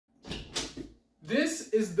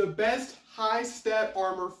is the best high stat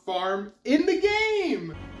armor farm in the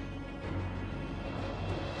game!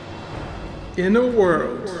 In a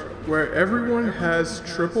world where everyone has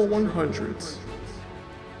triple 100s,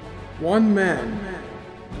 one man,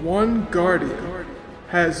 one guardian,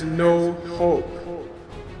 has no hope.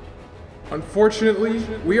 Unfortunately,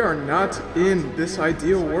 we are not in this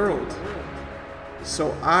ideal world.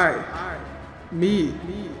 So me,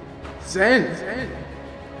 Zen,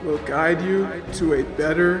 will guide you to a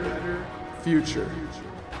better future.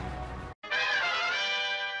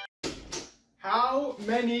 How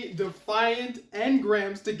many Defiant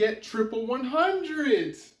engrams to get triple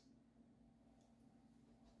 100s?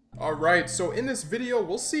 Alright, so in this video,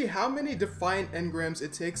 we'll see how many Defiant engrams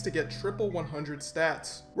it takes to get triple 100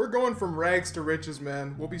 stats. We're going from rags to riches,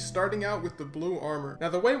 man. We'll be starting out with the blue armor. Now,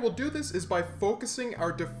 the way we'll do this is by focusing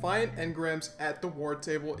our Defiant engrams at the war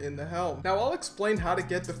table in the Helm. Now, I'll explain how to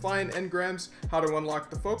get Defiant engrams, how to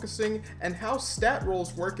unlock the focusing, and how stat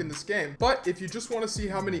rolls work in this game. But if you just want to see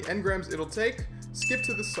how many engrams it'll take, skip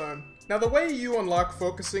to the sun. Now, the way you unlock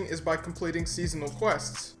focusing is by completing seasonal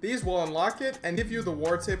quests. These will unlock it and give you the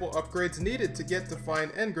war table upgrades needed to get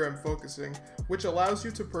Defiant engram focusing, which allows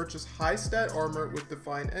you to purchase high stat armor with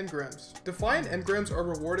Defiant engrams. Defiant engrams are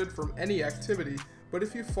rewarded from any activity, but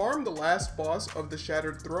if you farm the last boss of the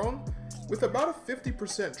Shattered Throne, with about a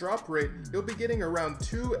 50% drop rate, you'll be getting around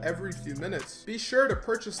 2 every few minutes. Be sure to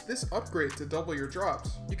purchase this upgrade to double your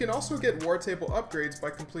drops. You can also get war table upgrades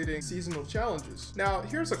by completing seasonal challenges. Now,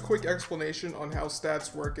 here's a quick explanation on how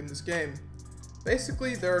stats work in this game.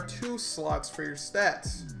 Basically, there are 2 slots for your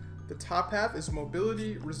stats. The top half is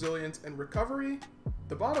mobility, resilience, and recovery.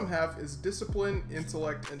 The bottom half is discipline,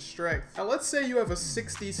 intellect, and strength. Now let's say you have a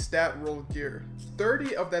 60 stat roll gear.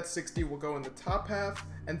 30 of that 60 will go in the top half,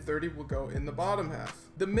 and 30 will go in the bottom half.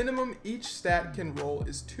 The minimum each stat can roll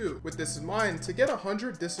is 2. With this in mind, to get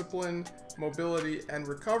 100 discipline, mobility, and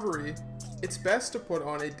recovery, it's best to put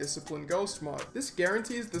on a discipline ghost mod. This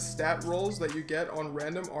guarantees the stat rolls that you get on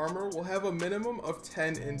random armor will have a minimum of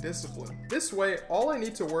 10 in discipline. This way, all I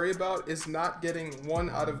need to worry about is not getting 1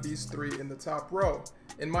 out of these 3 in the top row.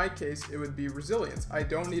 In my case, it would be resilience. I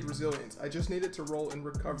don't need resilience. I just need it to roll in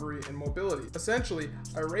recovery and mobility. Essentially,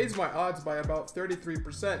 I raise my odds by about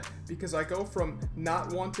 33% because I go from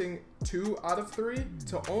not wanting 2 out of 3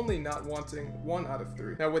 to only not wanting 1 out of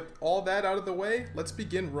 3. Now, with all that out of the way, let's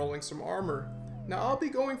begin rolling some armor. Now, I'll be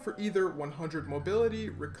going for either 100 mobility,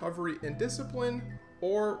 recovery, and discipline,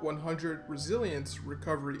 or 100 resilience,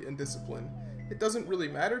 recovery, and discipline. It doesn't really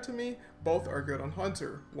matter to me, both are good on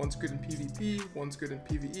Hunter. One's good in PvP, one's good in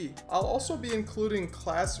PvE. I'll also be including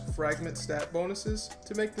class fragment stat bonuses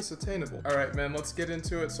to make this attainable. Alright man, let's get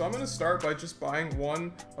into it. So I'm going to start by just buying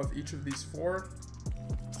 1 of each of these 4.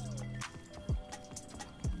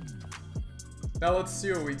 Now let's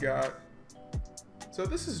see what we got. So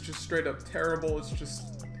this is just straight up terrible, it's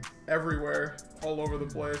just everywhere, all over the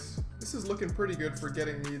place. This is looking pretty good for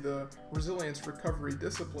getting me the resilience, recovery,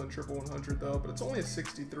 discipline triple 100 though, but it's only a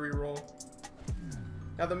 63 roll.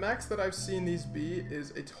 Now the max that I've seen these be is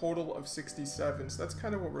a total of 67, so that's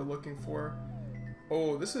kind of what we're looking for.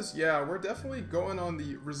 Oh, this is, yeah, we're definitely going on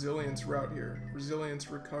the resilience route here. Resilience,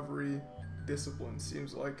 recovery, discipline,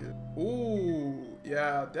 seems like it. Ooh,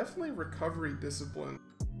 yeah, definitely recovery, discipline.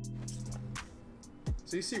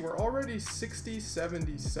 So you see, we're already 60,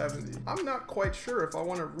 70, 70. I'm not quite sure if I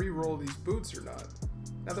want to re-roll these boots or not.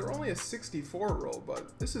 Now they're only a 64 roll,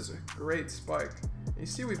 but this is a great spike. And you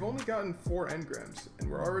see, we've only gotten 4 engrams,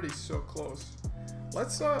 and we're already so close.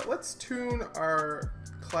 Let's tune our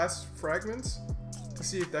class fragments to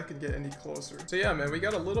see if that can get any closer. So yeah, man, we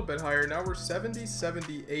got a little bit higher. Now we're 70,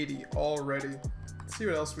 70, 80 already. See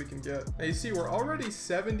what else we can get. Now you see, we're already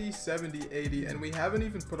 70, 70, 80, and we haven't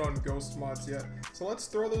even put on ghost mods yet. So let's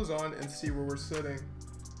throw those on and see where we're sitting.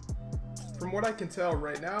 From what I can tell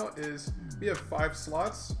right now is we have 5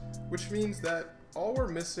 slots, which means that all we're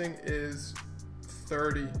missing is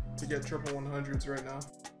 30 to get triple 100s right now.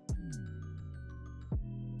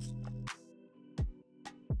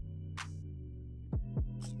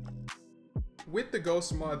 With the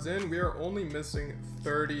ghost mods in, we are only missing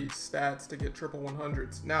 30 stats to get triple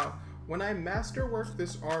 100s. Now, when I masterwork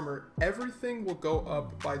this armor, everything will go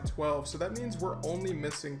up by 12. So that means we're only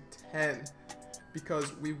missing 10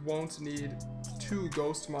 because we won't need 2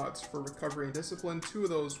 ghost mods for recovery and discipline. 2 of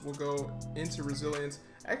those will go into resilience.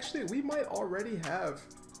 Actually, we might already have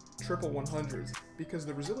triple 100s because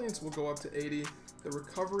the resilience will go up to 80. The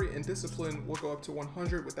recovery and discipline will go up to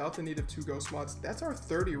 100 without the need of 2 ghost mods. That's our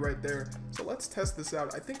 30 right there. So let's test this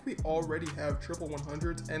out. I think we already have triple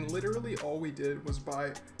 100s, and literally all we did was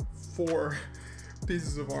buy 4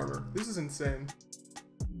 pieces of armor. This is insane.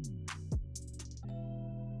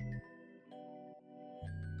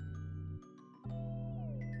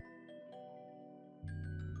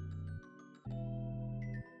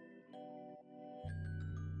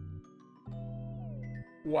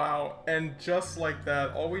 Wow, and just like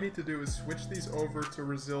that, all we need to do is switch these over to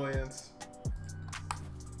resilience.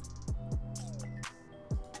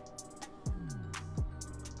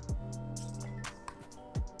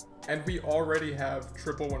 And we already have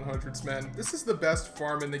triple 100s, man. This is the best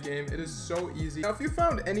farm in the game. It is so easy. Now, if you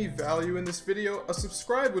found any value in this video, a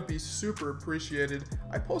subscribe would be super appreciated.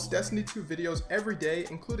 I post Destiny 2 videos every day,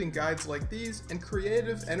 including guides like these, and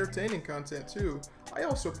creative, entertaining content too. I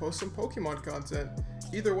also post some Pokemon content.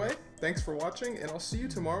 Either way, thanks for watching, and I'll see you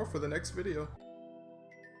tomorrow for the next video.